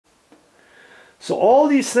So all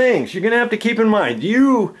these things you're going to have to keep in mind.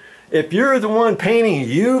 If you're the one painting,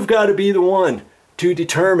 you've got to be the one to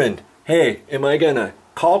determine, hey, am I going to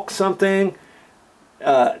caulk something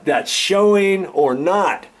that's showing or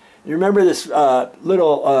not? You remember this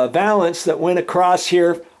little valance that went across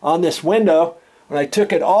here on this window? When I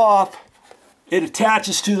took it off, it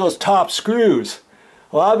attaches to those top screws.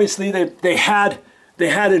 Well, obviously they had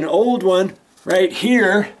an old one right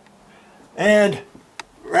here and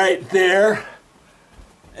right there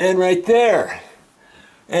and right there.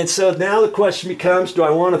 And so now the question becomes, do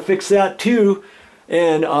I want to fix that too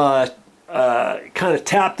and kind of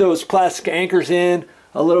tap those plastic anchors in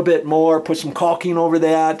a little bit more, put some caulking over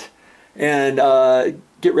that, and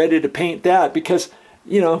get ready to paint that? Because,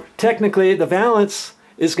 you know, technically the valance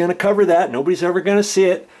is going to cover that. Nobody's ever going to see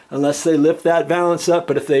it unless they lift that valance up.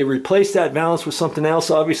 But if they replace that valance with something else,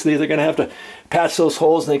 obviously they're going to have to patch those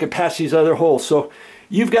holes, and they can patch these other holes. So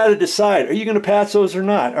you've got to decide, are you going to patch those or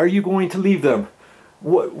not? Are you going to leave them?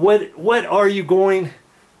 What are you going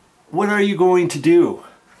to do?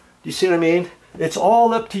 Do you see what I mean? It's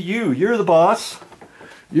all up to you. You're the boss.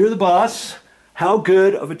 You're the boss. How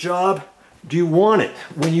good of a job do you want it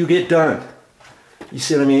when you get done? You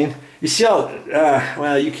see what I mean? You see how,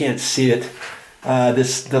 well, you can't see it.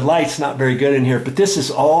 The light's not very good in here, but this is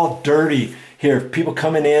all dirty here. People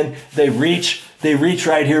coming in, they reach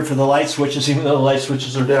right here for the light switches, even though the light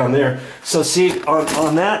switches are down there. So see,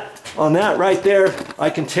 on that right there, I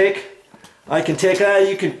can take,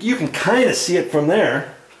 you can kind of see it from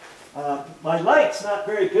there. My light's not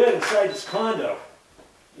very good inside this condo,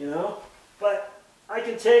 you know, but I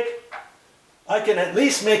can at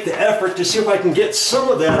least make the effort to see if I can get some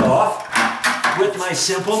of that off with my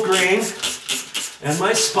simple green and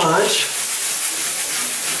my sponge,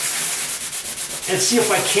 and see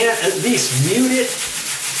if I can't at least mute it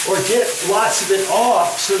or get lots of it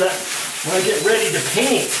off so that when I get ready to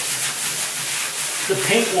paint, the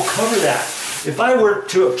paint will cover that. If I were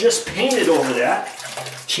to have just painted over that,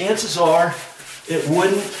 chances are it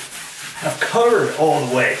wouldn't have covered all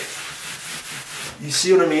the way. You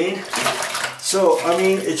see what I mean? So, I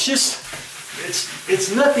mean, it's just,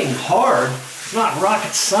 it's nothing hard. It's not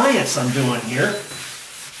rocket science I'm doing here.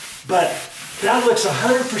 But that looks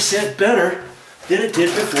 100% better than it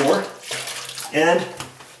did before. And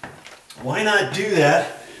why not do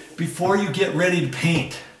that before you get ready to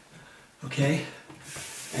paint? Okay?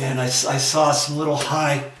 And I saw some little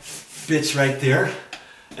high bits right there.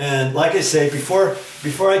 And like I say, before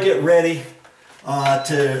I get ready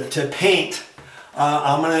to paint,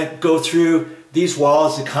 I'm gonna go through these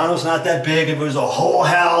walls. The condo's not that big. If it was a whole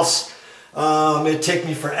house, it'd take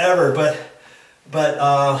me forever. But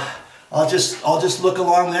I'll just look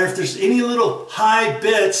along there. If there's any little high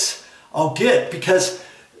bits, I'll get, because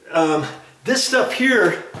this stuff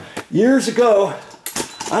here, years ago,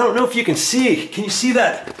 I don't know if you can see. Can you see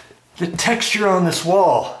that? The texture on this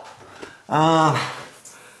wall.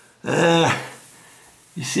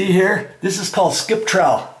 You see here? This is called skip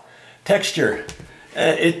trowel texture.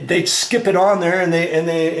 They skip it on there, and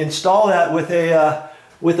they install that with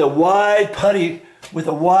a wide putty, with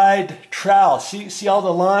a wide trowel. See all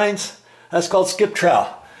the lines? That's called skip trowel.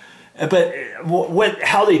 But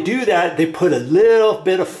how they do that, they put a little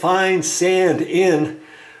bit of fine sand in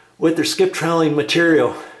with their skip troweling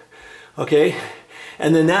material, okay?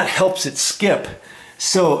 And then that helps it skip.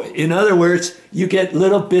 So in other words, you get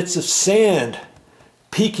little bits of sand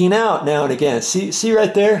peeking out now and again. See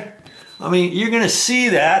right there? I mean, you're gonna see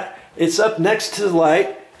that. It's up next to the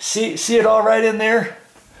light. See it all right in there?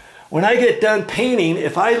 When I get done painting,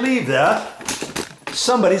 if I leave that,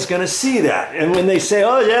 somebody's gonna see that. And when they say,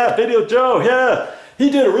 oh yeah, VideoJoe, yeah,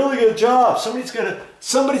 he did a really good job. Somebody's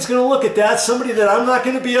gonna look at that, somebody that I'm not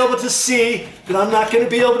gonna be able to see, that I'm not gonna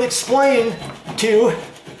be able to explain to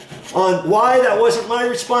on why that wasn't my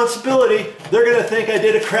responsibility. They're gonna think I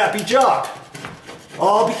did a crappy job.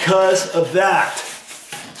 All because of that.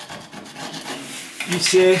 You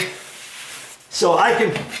see? So I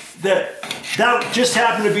can, that just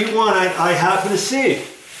happened to be one I happen to see.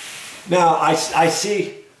 Now I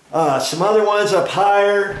see some other ones up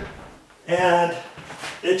higher, and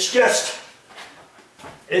it's going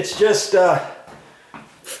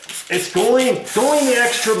the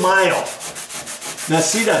extra mile. Now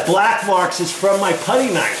see, that black marks is from my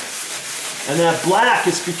putty knife, and that black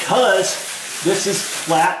is because this is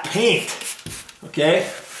flat paint. Okay,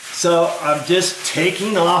 so I'm just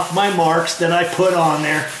taking off my marks that I put on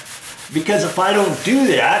there, because if I don't do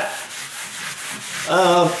that,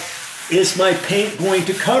 is my paint going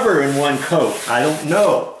to cover in one coat? I don't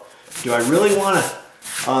know. Do I really want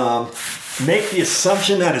to make the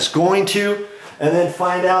assumption that it's going to, and then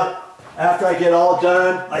find out after I get all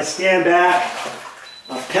done, I stand back,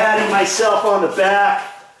 I'm patting myself on the back,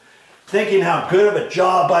 thinking how good of a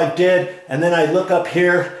job I did, and then I look up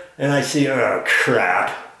here and I see, oh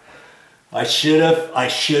crap. I should have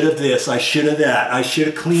this, I should have that. I should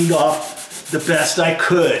have cleaned off the best I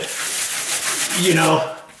could, you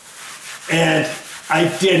know, and I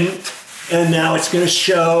didn't, and now it's gonna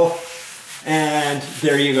show, and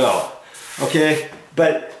there you go, okay?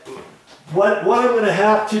 But what I'm gonna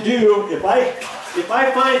have to do, if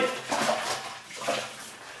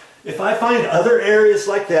I find other areas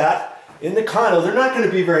like that in the condo, they're not gonna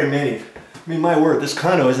be very many. I mean, my word, this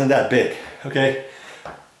condo isn't that big, okay?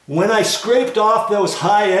 When I scraped off those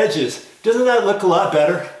high edges, doesn't that look a lot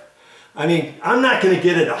better? I mean, I'm not gonna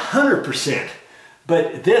get it 100%,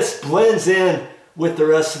 but this blends in with the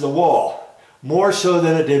rest of the wall, more so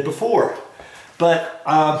than it did before. But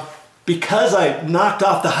because I knocked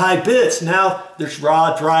off the high bits, now there's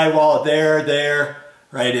raw drywall there,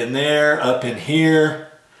 right in there, up in here.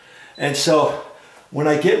 And so when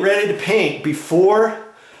I get ready to paint, before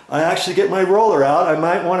I actually get my roller out, I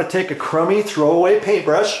might want to take a crummy throwaway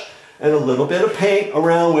paintbrush and a little bit of paint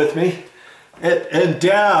around with me and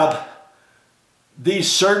dab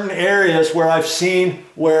these certain areas where I've seen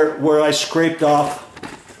where I scraped off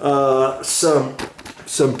some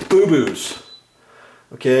boo-boos.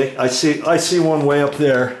 Okay, I see one way up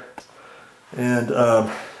there, and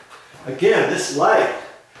again, this light,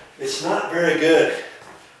 it's not very good,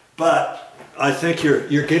 but I think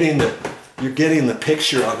you're getting the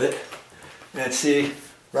picture of it. And see,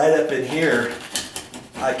 right up in here,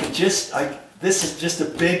 this is just a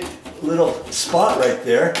big little spot right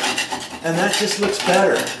there, and that just looks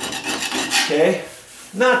better. Okay,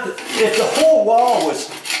 not that, if the whole wall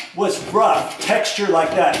was rough texture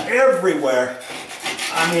like that everywhere,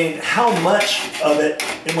 I mean, how much of it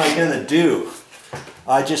am I going to do?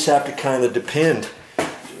 I just have to kind of depend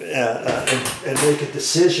and make a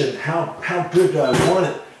decision how good do I want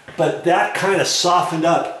it. But that kind of softened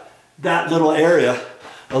up that little area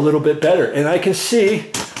a little bit better. And I can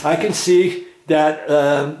see that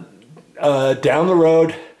down the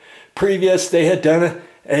road, previous, they had done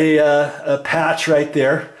a patch right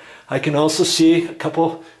there. I can also see a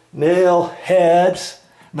couple nail heads,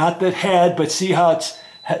 not the head, but see how it's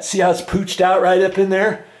pooched out right up in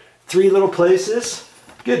there. 3 little places.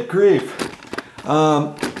 Good grief.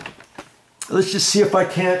 Let's just see if I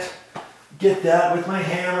can't get that with my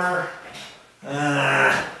hammer.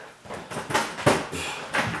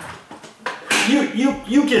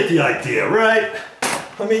 You get the idea, right?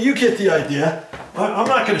 I mean, you get the idea. I'm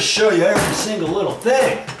not going to show you every single little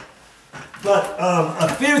thing, but a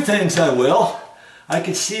few things I will. I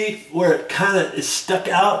can see where it kind of is stuck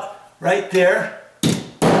out right there,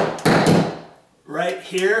 right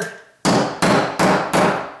here,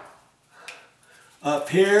 up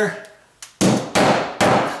here.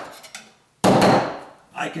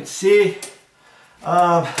 I can see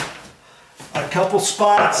a couple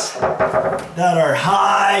spots that are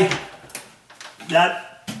high.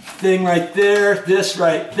 That thing right there, this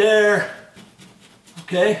right there.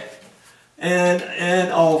 Okay, and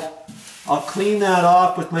I'll clean that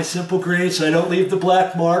off with my simple green so I don't leave the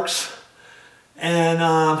black marks. And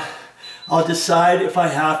I'll decide if I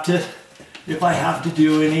have to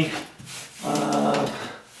do any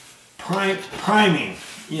priming.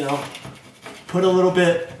 You know, put a little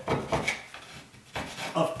bit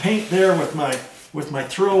of paint there with my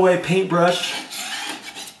throwaway paintbrush,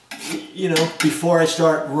 you know, before I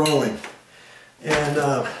start rolling.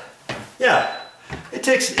 And yeah, it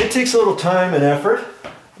takes a little time and effort,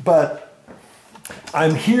 but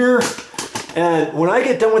I'm here, and when I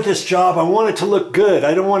get done with this job, I want it to look good.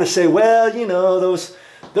 I don't want to say, well, you know, those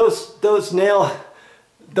nail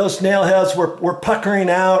heads were puckering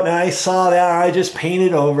out, and I saw that, I just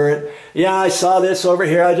painted over it. Yeah, I saw this over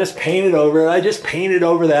here, I just painted over it. I just painted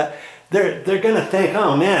over that. They're gonna think,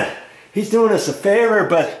 oh man, he's doing us a favor,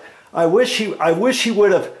 but I wish he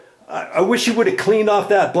would have cleaned off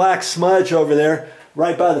that black smudge over there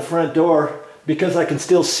right by the front door, because I can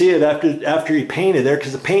still see it after he painted there,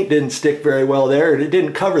 because the paint didn't stick very well there, and it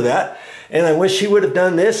didn't cover that. And I wish he would have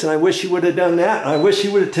done this, and I wish he would have done that. And I wish he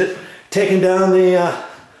would have taken down the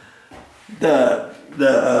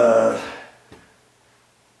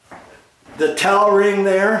towel ring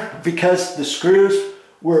there, because the screws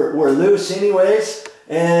were loose anyways,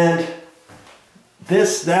 and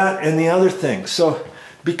this, that, and the other thing. So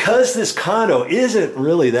because this condo isn't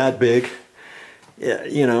really that big,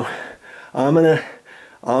 you know, I'm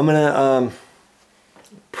gonna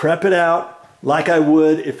prep it out like I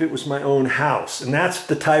would if it was my own house. And that's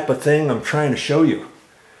the type of thing I'm trying to show you,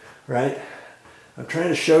 right? I'm trying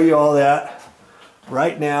to show you all that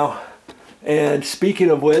right now. And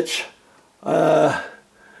speaking of which, I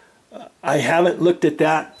haven't looked at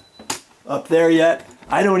that up there yet.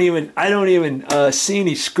 I don't even see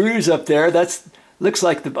any screws up there. That's looks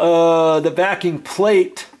like the backing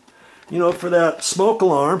plate, you know, for that smoke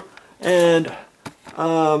alarm. And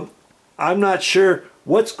I'm not sure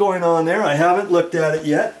what's going on there. I haven't looked at it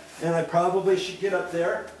yet, and I probably should get up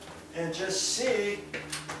there and just see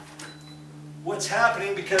what's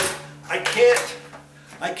happening, because I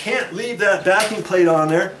can't leave that backing plate on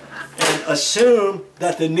there and assume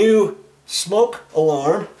that the new smoke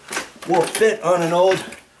alarm will fit on an old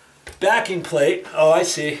backing plate. Oh, I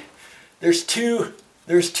see. There's two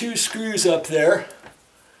screws up there,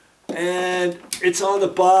 and it's on the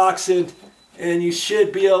box, and you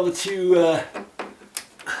should be able to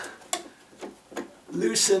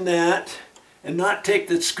loosen that and not take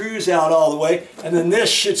the screws out all the way, and then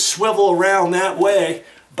this should swivel around that way,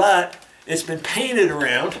 but it's been painted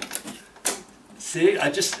around. See,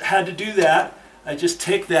 I just had to do that. I just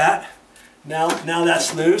take that. Now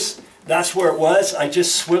that's loose. That's where it was. I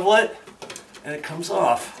just swivel it and it comes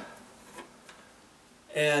off.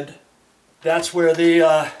 And that's where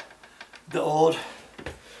the old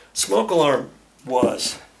smoke alarm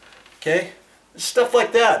was. Okay? Stuff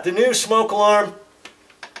like that. The new smoke alarm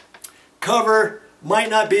cover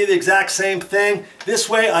might not be the exact same thing. This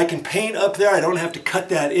way I can paint up there. I don't have to cut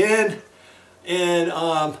that in, and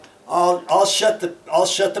I'll shut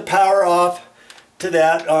the power off to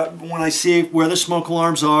that when I see where the smoke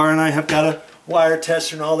alarms are, and I have got a wire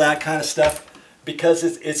tester and all that kind of stuff, because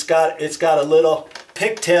it's got a little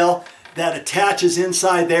pigtail that attaches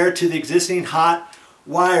inside there to the existing hot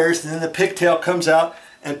wires, and then the pigtail comes out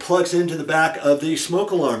and plugs into the back of the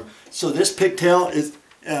smoke alarm. So this pigtail is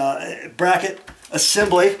bracket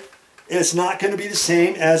assembly is not going to be the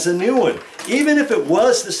same as a new one. Even if it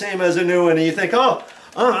was the same as a new one and you think, oh,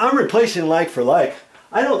 I'm replacing like for like,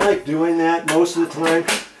 I don't like doing that most of the time.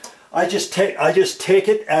 I just take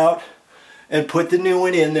it out and put the new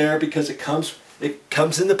one in there, because it comes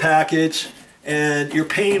in the package and you're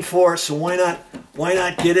paying for it, so why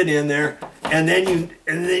not get it in there, and then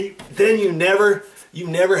you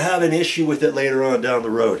never have an issue with it later on down the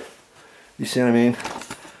road. You see what I mean?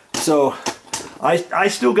 So I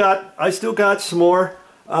still got some more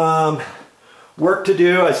work to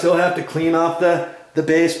do. I still have to clean off the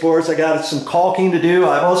baseboards. I got some caulking to do.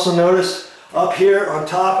 I've also noticed up here on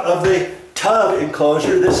top of the tub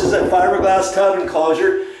enclosure, this is a fiberglass tub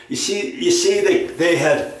enclosure. You see they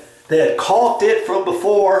had caulked it from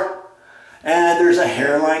before, and there's a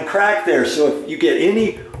hairline crack there. So if you get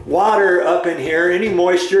any water up in here, any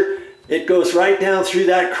moisture, it goes right down through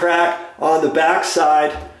that crack on the back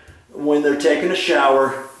side when they're taking a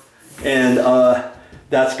shower, and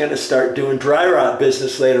that's going to start doing dry rot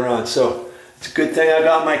business later on. So it's a good thing I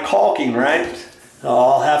got my caulking, right?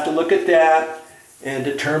 I'll have to look at that and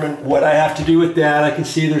determine what I have to do with that. I can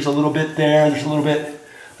see there's a little bit there, there's a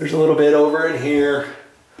little bit over in here,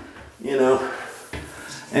 you know,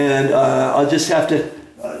 and I'll just have to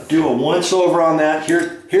do a once over on that.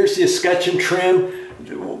 Here's the escutcheon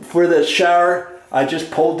trim for the shower. I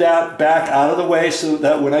just pulled that back out of the way so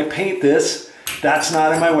that when I paint this, that's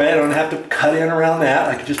not in my way. I don't have to cut in around that.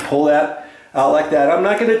 I can just pull that out like that. I'm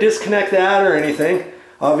not going to disconnect that or anything.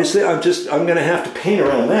 Obviously, I'm going to have to paint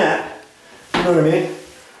around that. You know what I mean?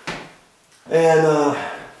 And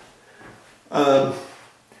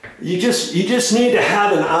you just need to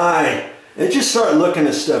have an eye and just start looking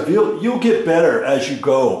at stuff. You'll get better as you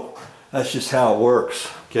go. That's just how it works.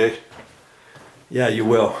 Okay? Yeah, you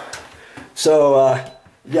will. So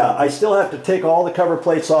yeah, I still have to take all the cover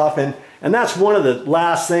plates off, and that's one of the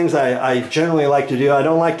last things I generally like to do. I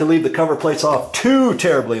don't like to leave the cover plates off too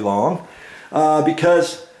terribly long,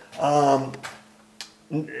 because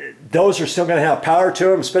those are still going to have power to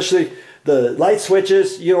them, especially the light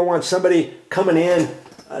switches. You don't want somebody coming in.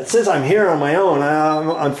 Since I'm here on my own,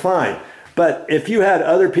 I'm fine. But if you had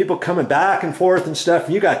other people coming back and forth and stuff,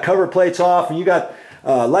 and you got cover plates off, and you got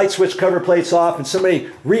light switch cover plates off, and somebody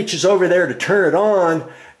reaches over there to turn it on,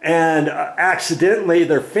 and accidentally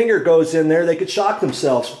their finger goes in there, they could shock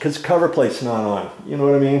themselves because the cover plate's not on. You know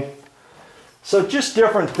what I mean? So just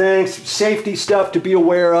different things, safety stuff to be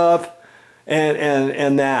aware of,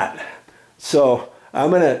 and that. So I'm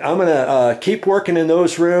gonna keep working in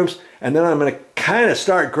those rooms, and then I'm gonna kind of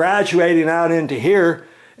start graduating out into here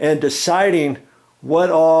and deciding what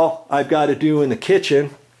all I've got to do in the kitchen.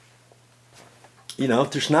 You know,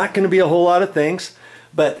 there's not going to be a whole lot of things,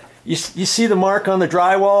 but you see the mark on the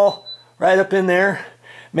drywall right up in there?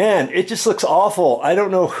 Man, it just looks awful. I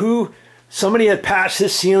don't know who, somebody had patched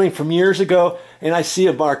this ceiling from years ago, and I see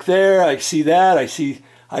a mark there, I see that, I see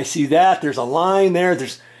that, there's a line there,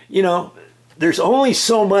 there's, you know, there's only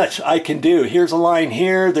so much I can do. Here's a line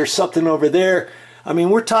here, there's something over there. I mean,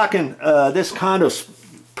 we're talking, this condo's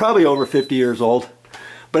probably over 50 years old,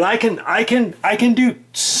 but I can do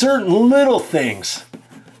certain little things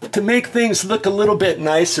to make things look a little bit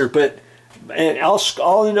nicer, but, and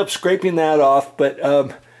I'll end up scraping that off. But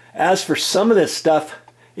as for some of this stuff,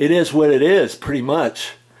 it is what it is, pretty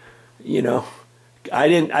much. You know, I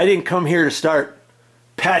didn't come here to start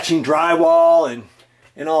patching drywall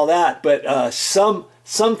and all that, but some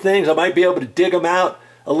things I might be able to dig them out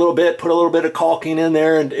a little bit, put a little bit of caulking in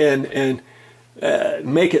there, and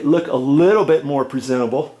make it look a little bit more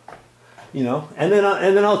presentable. You know, and then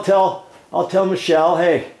I'll tell Michelle,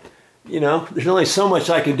 hey, you know, there's only so much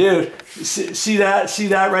I can do. See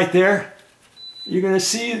that right there? You're gonna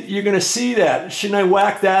see that. Shouldn't I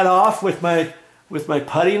whack that off with my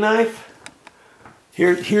putty knife?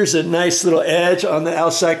 Here's a nice little edge on the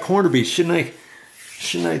outside corner piece.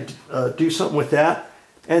 Shouldn't I do something with that?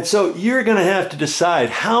 And so you're gonna have to decide,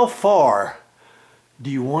 how far do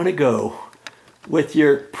you want to go with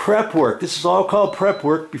your prep work? This is all called prep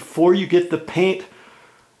work before you get the paint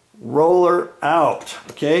roller out.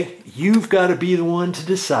 Okay, you've got to be the one to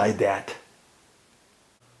decide that.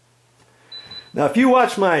 Now, if you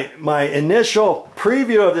watch my initial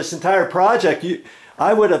preview of this entire project,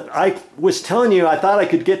 I was telling you I thought I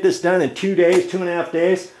could get this done in 2 days, 2.5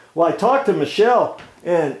 days. Well, I talked to Michelle,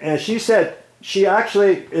 and she said she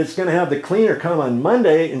actually is going to have the cleaner come on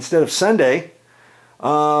Monday instead of Sunday,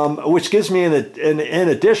 which gives me an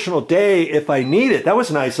additional day if I need it. That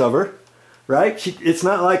was nice of her, right? It's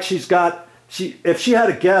not like if she had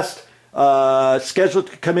a guest scheduled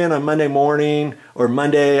to come in on Monday morning or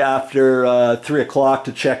Monday after 3 o'clock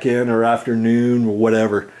to check in, or afternoon or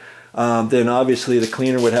whatever, then obviously the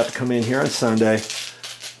cleaner would have to come in here on Sunday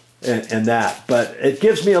and that. But it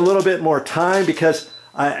gives me a little bit more time, because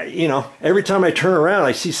you know, every time I turn around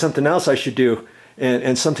I see something else I should do,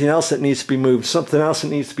 and something else that needs to be moved, something else that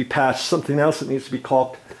needs to be patched, something else that needs to be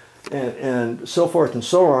caulked, and so forth and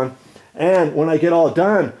so on. And when I get all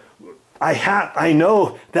done, I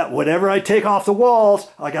know that whatever I take off the walls,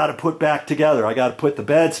 I got to put back together. I got to put the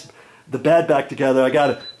bed back together. I got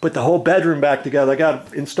to put the whole bedroom back together. I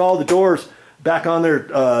got to install the doors back on their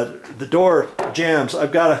the door jambs.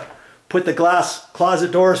 I've got to put the glass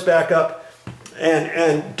closet doors back up,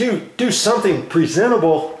 and do something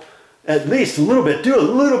presentable, at least a little bit. Do a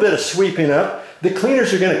little bit of sweeping up. The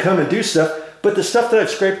cleaners are going to come and do stuff, but the stuff that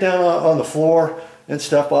I've scraped down on the floor and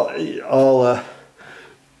stuff,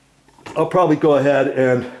 I'll probably go ahead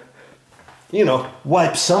and, you know,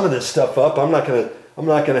 wipe some of this stuff up. I'm not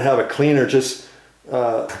gonna have a cleaner just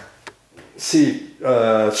see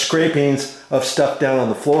scrapings of stuff down on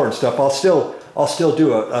the floor and stuff. I'll still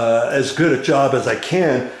do as good a job as I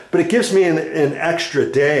can, but it gives me an extra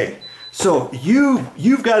day. So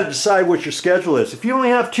you've got to decide what your schedule is. If you only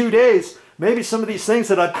have 2 days, maybe some of these things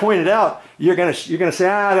that I pointed out, you're gonna say,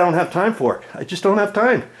 I don't have time for it. I just don't have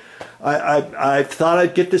time. I thought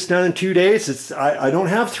I'd get this done in 2 days. I don't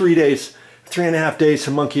have 3 days, 3.5 days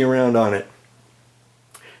to monkey around on it.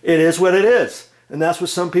 It is what it is, and that's what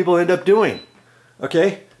some people end up doing.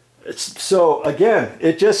 Okay, so again,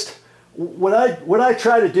 what I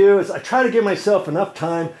try to do is I try to give myself enough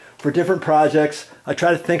time for different projects. I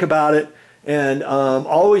try to think about it, and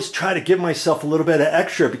always try to give myself a little bit of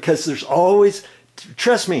extra, because there's always,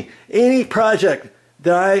 trust me, any project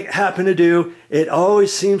that I happen to do, it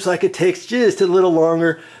always seems like it takes just a little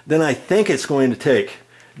longer than I think it's going to take.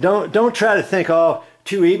 Don't try to think, oh,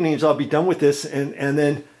 2 evenings I'll be done with this, and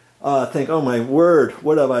then think, oh my word,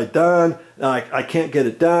 what have I done? I can't get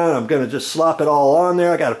it done. I'm going to just slop it all on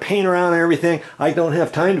there. I got to paint around everything. I don't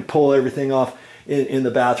have time to pull everything off in the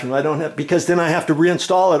bathroom. I don't have, because then I have to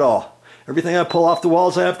reinstall it all. Everything I pull off the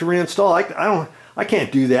walls, I have to reinstall. I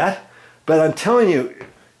can't do that. But I'm telling you,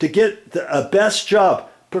 to get a best job,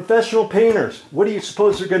 professional painters, what do you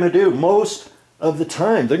suppose they're going to do most of the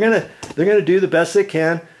time? They're going to do the best they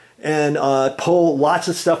can, and pull lots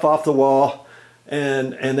of stuff off the wall,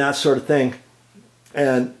 and that sort of thing.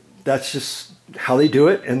 And that's just how they do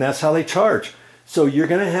it, and that's how they charge. So you're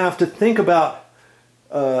going to have to think about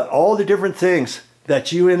all the different things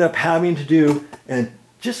that you end up having to do, and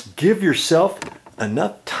just give yourself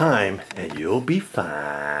enough time and you'll be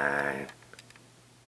fine.